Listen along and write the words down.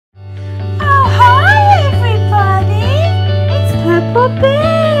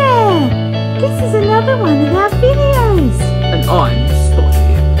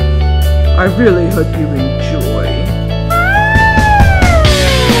I really hope you enjoy.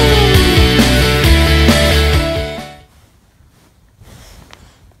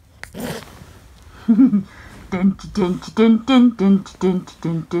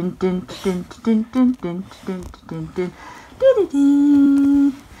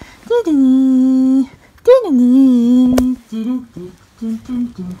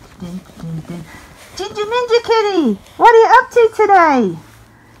 Ginger Ninja Kitty, what are you up to today?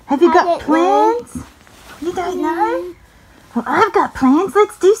 Have you got plans? You don't know? Well, I've got plans.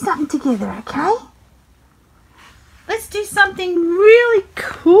 Let's do something together, okay? Let's do something really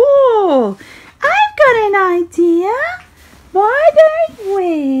cool. I've got an idea. Why don't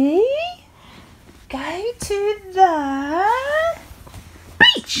we go to the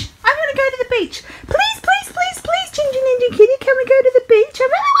beach? I want to go to the beach. Please, please, please, please, Ginger Ninja Kitty, can we go to the beach? I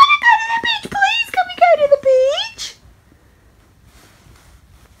really want to go to the beach. Please, can we go to the beach?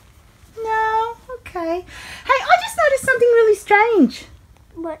 No? Okay. Hey, I just noticed something really strange.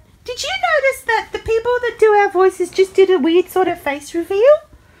 What? Did you notice that the people that do our voices just did a weird sort of face reveal?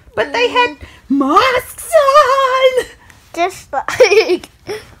 But they had masks on! Just like, I think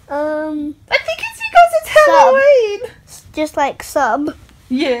it's because it's Halloween. Just like sub.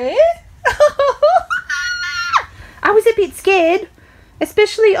 Yeah? I was a bit scared,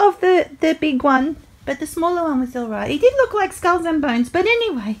 especially of the big one, but the smaller one was alright. He did look like skulls and bones, but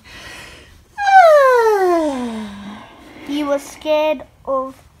anyway. You were scared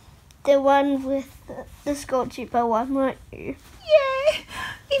of the one with the Skull Trooper one, weren't you? Yeah.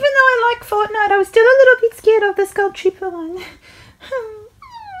 Even though I like Fortnite, I was still a little bit scared of the Skull Trooper one.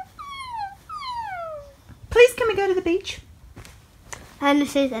 Please, can we go to the beach? I want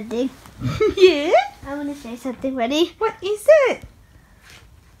to say something. Yeah? I want to say something. Ready? What is it?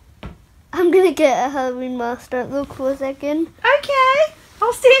 I'm going to get a Halloween mask. Don't look for a second. Okay.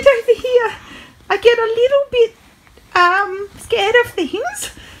 I'll stand over here. I get a little bit scared of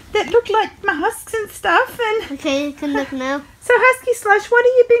things that look like masks and stuff. And Okay, you can look now. So Husky Slush, what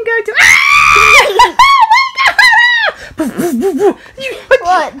have you been going to?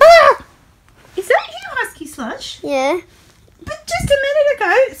 What? Is that you, Husky Slush? Yeah. But just a minute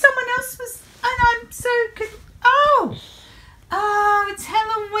ago, someone else was, and I'm so oh, it's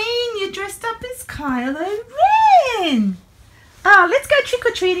Halloween. You're dressed up as Kylo Ren. Oh, let's go trick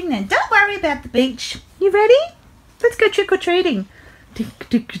or treating then. Don't worry about the beach. You ready? Let's go trick or treating. Trick or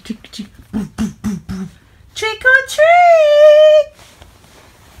treat.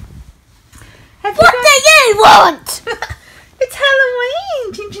 What do you want? It's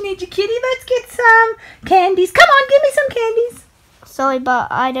Halloween, Ginger Ninja Kitty. Let's get some candies. Come on, give me some candies. Sorry, but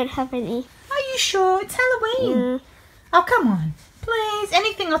I don't have any. Are you sure? It's Halloween. Oh, come on. Please.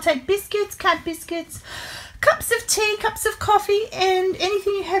 Anything. I'll take biscuits, cut biscuits, cups of tea, cups of coffee, and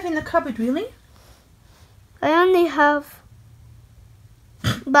anything you have in the cupboard, really. I only have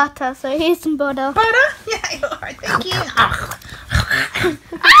butter, so here's some butter. Butter? Yeah, all right, thank you.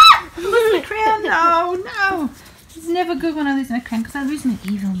 Lose my crown. No. It's never good when I lose my crown because I lose my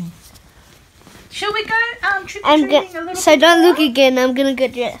evilness. Shall we go trick-or-treating a little So bit don't more? look again, I'm gonna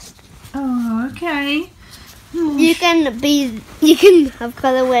get dressed. Oh, okay. You can have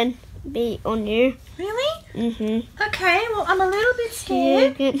Kylo Ren be on you. Really? Mhm. Okay, well, I'm a little bit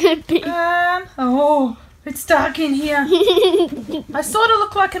scared. You're gonna be. Oh, it's dark in here. I sort of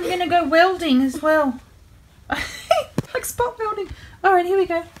look like I'm going to go welding as well. Like spot welding. All right, here we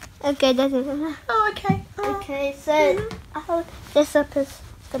go. Okay, that's it. Oh, okay. Okay, so I'll dress up as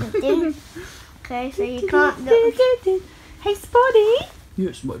something. Okay, so you can't look. Hey, Spotty.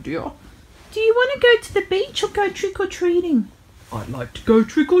 Yes, my dear. Do you want to go to the beach or go trick-or-treating? I'd like to go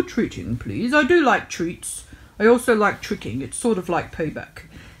trick-or-treating, please. I do like treats. I also like tricking. It's sort of like payback.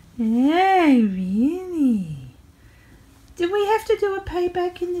 Oh, really? Do we have to do a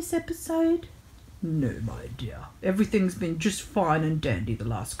payback in this episode? No, my dear. Everything's been just fine and dandy the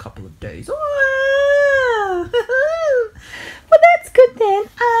last couple of days. Oh, well, that's good then.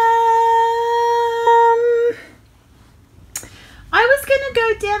 I was going to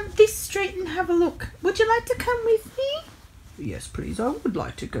go down this street and have a look. Would you like to come with me? Yes, please. I would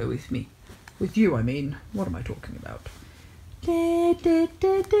like to go with me. With you, I mean. What am I talking about? Oh,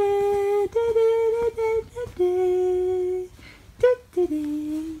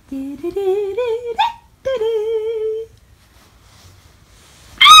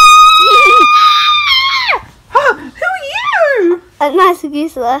 who are you? I'm Husky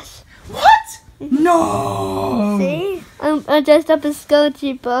Slush. What? No. See? I'm dressed up as Skull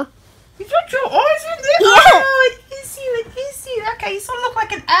Trooper. You got your eyes in there? Yeah. Oh, it is you, it is you. Okay, you sort of look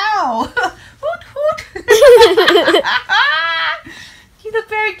like an owl. Hoot, hoot. You You look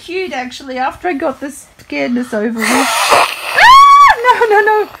very cute, actually, after I got this scaredness over with. Ah!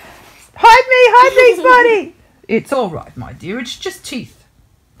 No. Hide me, Spotty. It's all right, my dear. It's just teeth.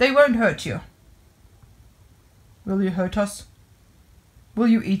 They won't hurt you. Will you hurt us? Will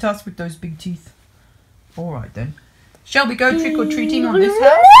you eat us with those big teeth? All right, then. Shall we go trick-or-treating on this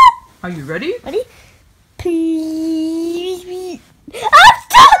house? Are you ready? Ready? Please. I'll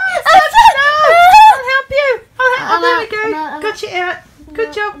help you. There we go. Got you out.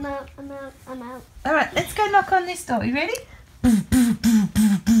 Good job. I'm out. All right, let's go knock on this door. You ready?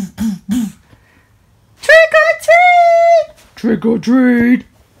 Trick or treat! Trick or treat!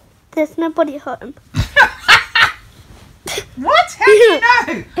 There's nobody home. What? How do you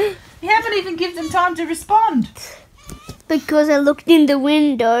know? You haven't even given them time to respond. Because I looked in the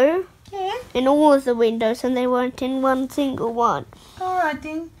window, Yeah. in all of the windows, and they weren't in one single one. All right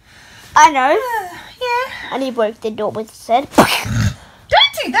then. I know. Yeah. And he broke the door with his head.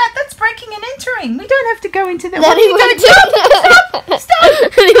 Don't do that. That's breaking and entering. We don't have to go into that. Then What he are you went doing? Stop!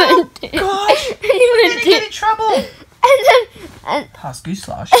 And he went to- Gosh. and he You're went going to get in trouble. and Husky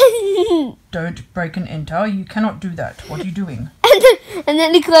Slush. Don't break and enter. You cannot do that. What are you doing? and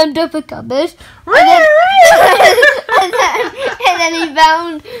then he climbed up a cupboard. and And then he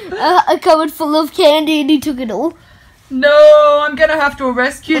found a cupboard full of candy and he took it all. No, I'm going to have to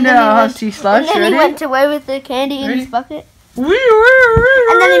arrest you And then now, he went- Husky Slush. And then Ready? he went away with the candy in Ready? his bucket. And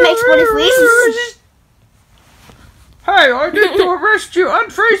then he makes Spotty freeze. Hey, I need to arrest you.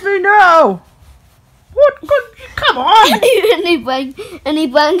 Unfreeze me now. What? Come on. and he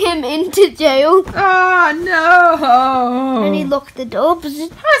banged him into jail. Oh, no. And he locked the door.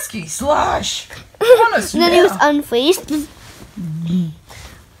 Husky Slush. Honest And then he was unfreezed.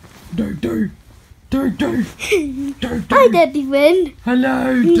 Don't. Hi, Derpy friend.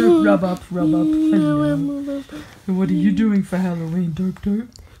 Hello, Dope. Rub up. Hello. What are you doing for Halloween, Dope?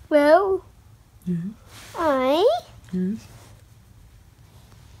 Well, Yes. I Yes.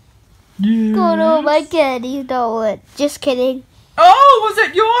 got all my candy stolen. Just kidding. Oh, was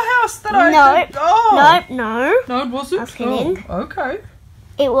it your house that I No. took? Oh. No. No, it wasn't. I was kidding. Oh, okay.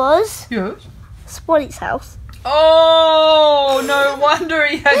 It was Yes. Spotty's house. Oh, no wonder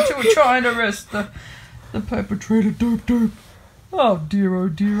he had to try and arrest the perpetrator, Dope. Oh dear.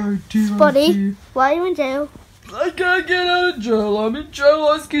 Spotty, Dear. why are you in jail? I can't get out of jail. I'm in jail.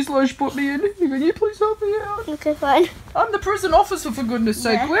 Husky Slush put me in. Can you please help me out? Okay, fine. I'm the prison officer, for goodness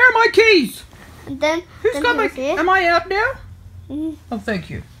sake. Yeah. Where are my keys? And then, Who's then got he my was here. Am I out now? Mhm. Oh, thank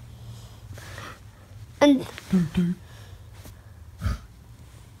you. And Dope.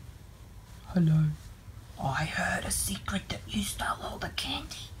 Hello. I heard a secret that you stole all the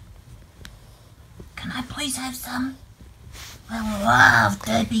candy. Can I please have some? I love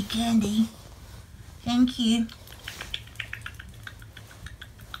Derpy candy. Thank you.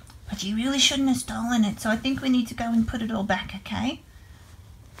 But you really shouldn't have stolen it, so I think we need to go and put it all back, okay?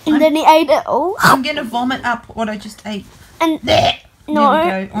 then he ate it all. I'm gonna vomit up what I just ate. And There! no,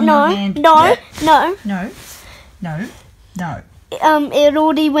 There we go, on no, your hand. no, There. no. No. It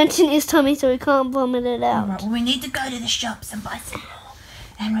already went in his tummy, so he can't vomit it out. Alright, well we need to go to the shops and buy some more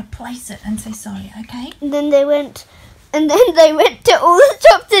and replace it and say sorry, okay? And then they went to all the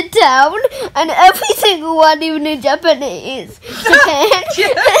shops in town, and every single one, even in Japanese, Japan,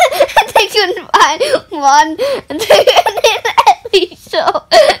 and they couldn't find one, and in every shop,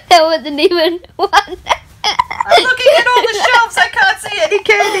 there wasn't even one. I'm looking at all the shelves, I can't see any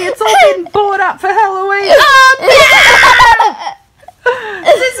candy, it's all been bought up for Halloween.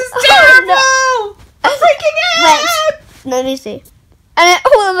 This is terrible! I'm freaking out! Wait, let me see. And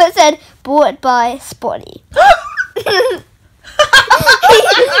all of it said, bought by Spotty. he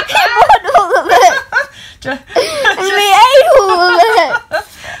bought all of it. And we ate all of it.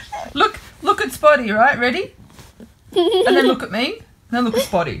 Look at Spotty, right? Ready? And then look at me. And then look at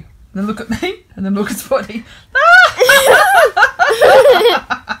Spotty. And then look at me. And then look at Spotty.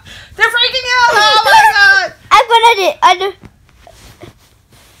 They're freaking out! Oh my god! I've got it.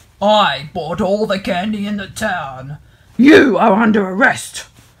 I bought all the candy in the town. You are under arrest.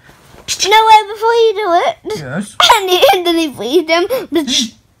 No way before you do it. Yes. And then he freed him. Then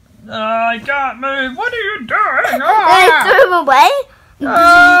I can't move. What are you doing? I threw him away.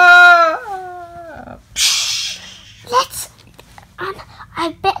 Let's.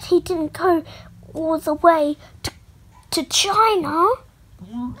 I bet he didn't go all the way to China.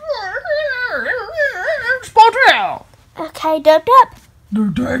 Spotty! Okay, Derp.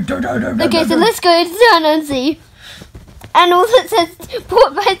 Okay, so let's go to town and see. And all that says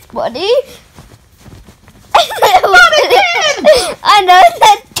bought by Spotty. Not again! I know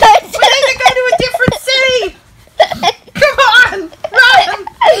that. We need to go to a different city! Come on! Run!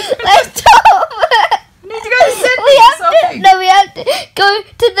 go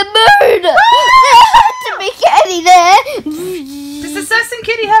to the moon. There had to be candy there. Does Assassin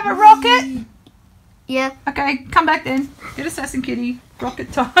Kitty have a rocket? Yeah. Okay, come back then. Get Assassin Kitty.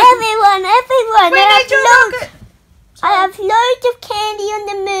 Rocket time. Everyone, We need your rocket. I have loads of candy on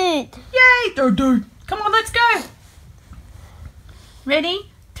the moon. Yay! Dude. Come on, let's go.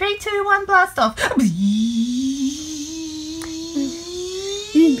 Ready? 3, 2, 1, blast off.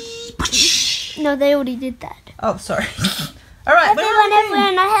 No, they already did that. Oh, sorry. All right,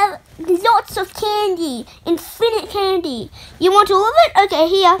 Everyone, I have lots of candy. Infinite candy. You want all of it? Okay,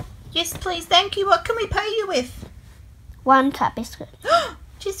 here. Yes, please. Thank you. What can we pay you with? 1 cat biscuit.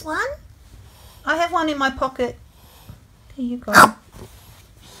 Just one? I have one in my pocket. There you go.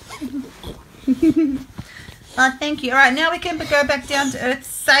 Oh, thank you. All right, now we can go back down to Earth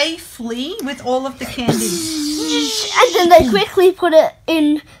safely with all of the candy. And then they quickly put it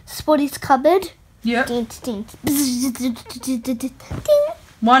in Spotty's cupboard. Yep. Ding, ding,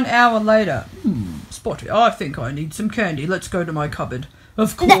 1 hour later. Spotty, I think I need some candy. Let's go to my cupboard.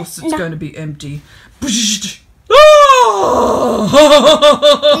 Of course it's going to be empty. More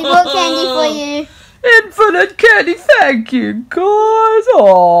candy for you. Infinite candy, thank you, guys.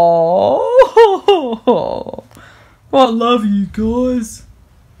 Oh, I love you guys.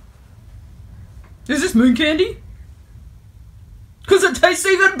 Is this moon candy? Because it tastes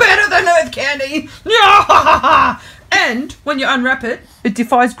even better than Earth candy. And when you unwrap it, it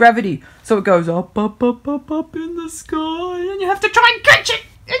defies gravity. So it goes up, up, up, up, up in the sky. And you have to try and catch it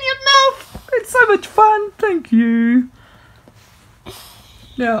in your mouth. It's so much fun. Thank you.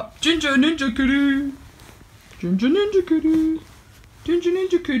 Now, Ginger Ninja Kitty. Ginger Ninja Kitty. Ginger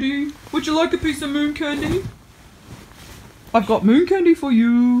Ninja Kitty. Would you like a piece of moon candy? I've got moon candy for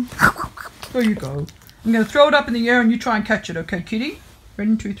you. There you go. I'm going to throw it up in the air and you try and catch it, okay, kitty?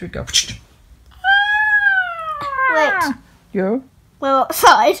 Ready, 2, 3, go. Wait. Yeah? We're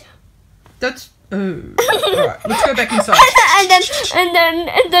outside. That's... Oh. Alright, let's go back inside. and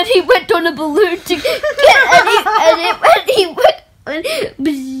then he went on a balloon to get and he went and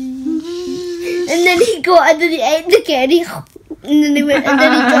then he got and then he ate the candy and then he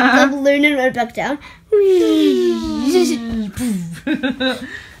dropped the balloon and went back down.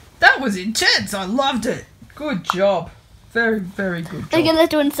 That was intense. I loved it. Good job. Very, very good job. Okay,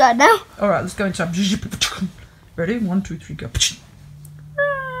 let's go inside now. Alright, let's go inside. Ready? 1, 2, 3, go.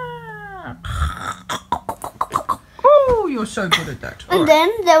 Oh, you're so good at that. And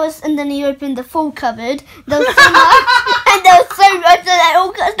then he opened the full cupboard. There was so much, and there was so much that they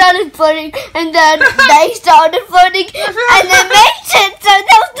all started floating, and then they started floating, and they made it. So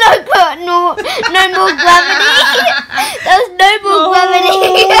there was no more gravity. There was no more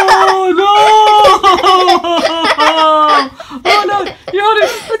gravity. Oh no!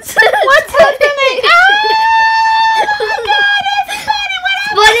 What's happening?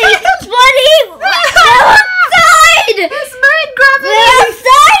 Spotty! They're outside! There's moon gravity! We're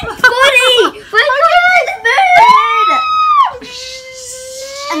outside, Spotty! We're going to the moon!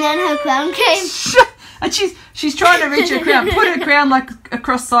 And then her crown came. And she's trying to reach her crown. Put her crown like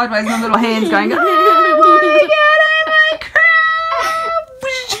across sideways and her little hands going, oh my god, I have my crown!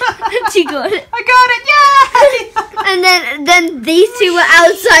 She got it. I got it, yay! And then these two were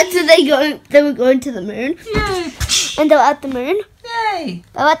outside, so they were going to the moon. Yay! And they were at the moon. Yay!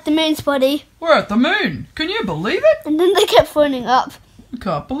 They were at the moon, Spotty. We're at the moon. Can you believe it? And then they kept phoning up. I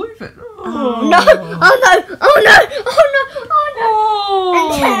can't believe it. Oh no! Oh no! Oh no! Oh no! Oh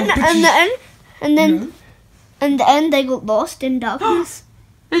no! And then they got lost in darkness.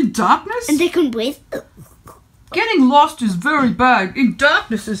 In darkness? And they couldn't breathe. Getting lost is very bad. In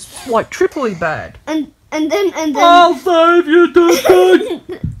darkness is like triply bad. And then I'll save you, Derpy!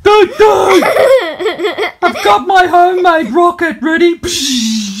 Derpy! I've got my homemade rocket ready.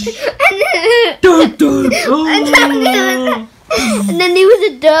 And then he was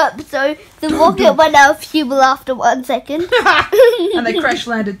a derp, so the rocket went out of fuel after 1 second. And they crash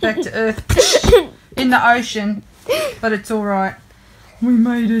landed back to Earth in the ocean. But it's alright. We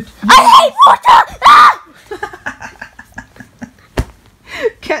made it. I hate water! Ah!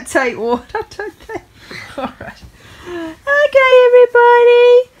 Cats hate water, don't they? Alright. Okay,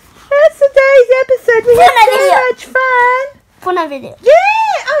 everybody. That's today's episode. We had so much fun. Fortnite video.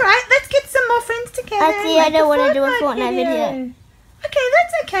 Yeah, alright. Let's get some more friends together. Actually, I don't want to do a Fortnite video. Okay,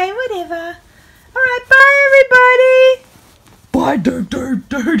 that's okay. Whatever. Alright, bye, everybody. Bye, do.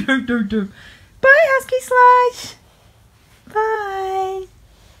 Bye, Husky Slush. Bye.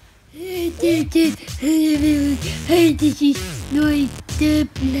 Hey, this is not like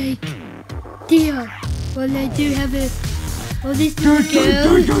dear. Well, I do have a Oh, this is a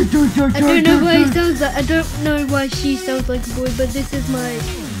girl. I don't know why it sounds like. I don't know why she sounds like a boy, but this is my.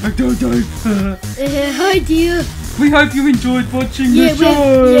 Hi, dear. We hope you enjoyed watching the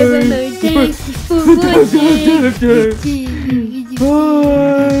show. We're married. Thanks for watching.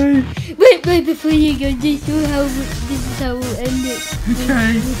 Bye. Wait, before you go, this is how we'll end it.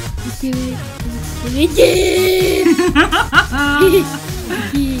 Okay. We'll do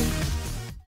it.